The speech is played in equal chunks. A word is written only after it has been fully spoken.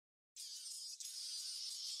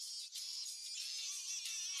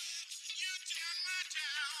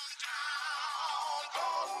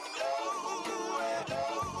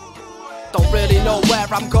Don't really know where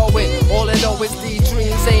I'm going. All I know is these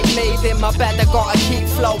dreams ain't made in my bed. I gotta keep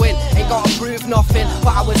flowing, ain't gotta prove nothing.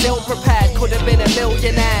 But I was ill prepared, could have been a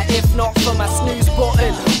millionaire if not for my snooze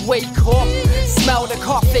button. Wake up, smell the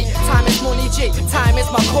coffee. Time is money, G, time is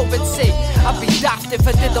my currency. I'd be daft if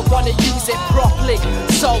I didn't wanna use it properly.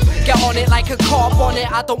 So get on it like a car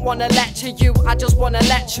bonnet. I don't wanna lecture you, I just wanna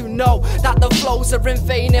let you know that the flows are in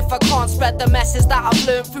vain if I can't spread the message that I've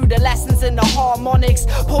learned through the lessons in the harmonics.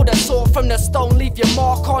 Pull the sword from the stone, leave your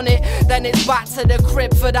mark on it. Then it's back to the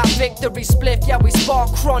crib for that victory spliff. Yeah, we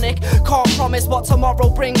spark chronic, can't promise what tomorrow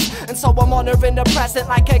brings, and so I'm honouring the present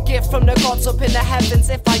like a gift from the gods up in the heavens.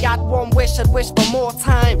 If I had one wish, I'd wish for more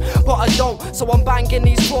time, but I don't, so I'm banging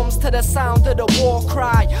these drums to the sound of the war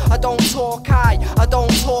cry. I don't talk, I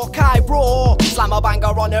don't talk, I roar. Slam a banger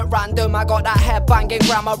on it random, I got that head banging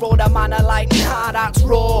grammar. All the man are like, nah, that's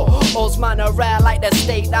raw. Us man are rare like the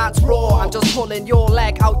state, that's raw. I'm just pulling your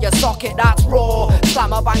leg out your socket, that's raw.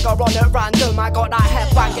 Slam a banger on it random, I got that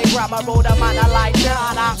head banging grammar. All the man are like,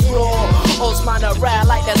 nah, that's raw. Us man are rare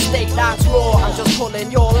like the state, that's raw. I'm just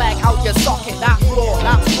pulling your leg out your socket, that's raw,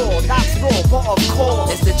 that's raw, that's raw. But of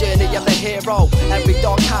course, it's the journey of the hero. Every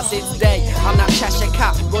dog has its day. I'm that Cheshire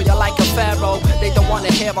cat, royal like a pharaoh. They don't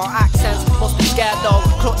wanna hear our accents, must be scared though.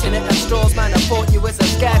 Clutching at the straws, man, I thought you was a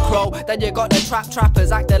scarecrow. Then you got the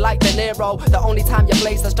trappers acting like De Niro. The only time you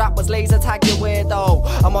blaze the strap was laser tag, you weirdo.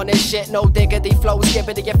 I'm on this shit, no diggity, flows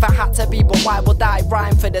skibbity if I had to be. But why would I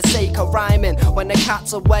rhyme for the sake of rhyming? When the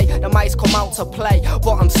cat's away, the mice come out to play.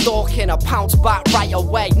 But I'm stalking, I pounce back right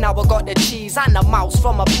away. Now I got the cheese and the mouse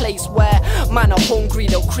from a place where man are hungry,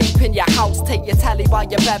 they'll creep in your house. Take your telly while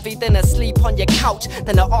you're bevy, then asleep on your couch.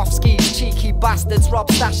 Then they're off skis, cheeky bastards rob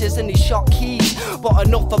stashes and they shot keys. But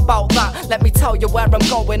enough about that, let me tell you where I'm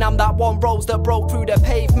going. I'm that one rose that broke through the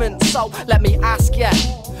pavement. So let me ask ya,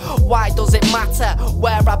 why does it matter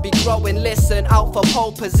where I be growing? Listen, out for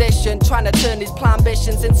pole position, trying to turn these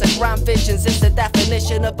planbitions into grand visions. It's the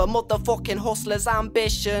definition of a motherfucking hustler's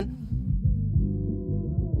ambition.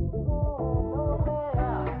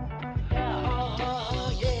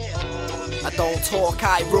 I don't talk,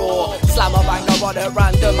 I roar. Slam a banger on it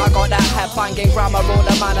random, I got that head banging grammar. All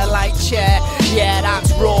the man are like chair, yeah,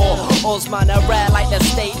 that's raw. Us man are rare like the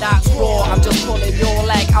state, that's raw. I'm just pulling your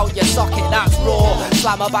leg out your socket, that's raw.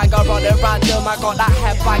 Slam a banger on it random, I got that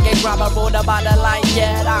head banging grammar. All the man are like,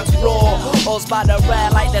 yeah, that's raw. Us man are rare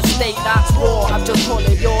like the state, that's raw. I'm just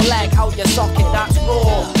pulling your leg out your socket, that's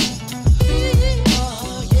raw.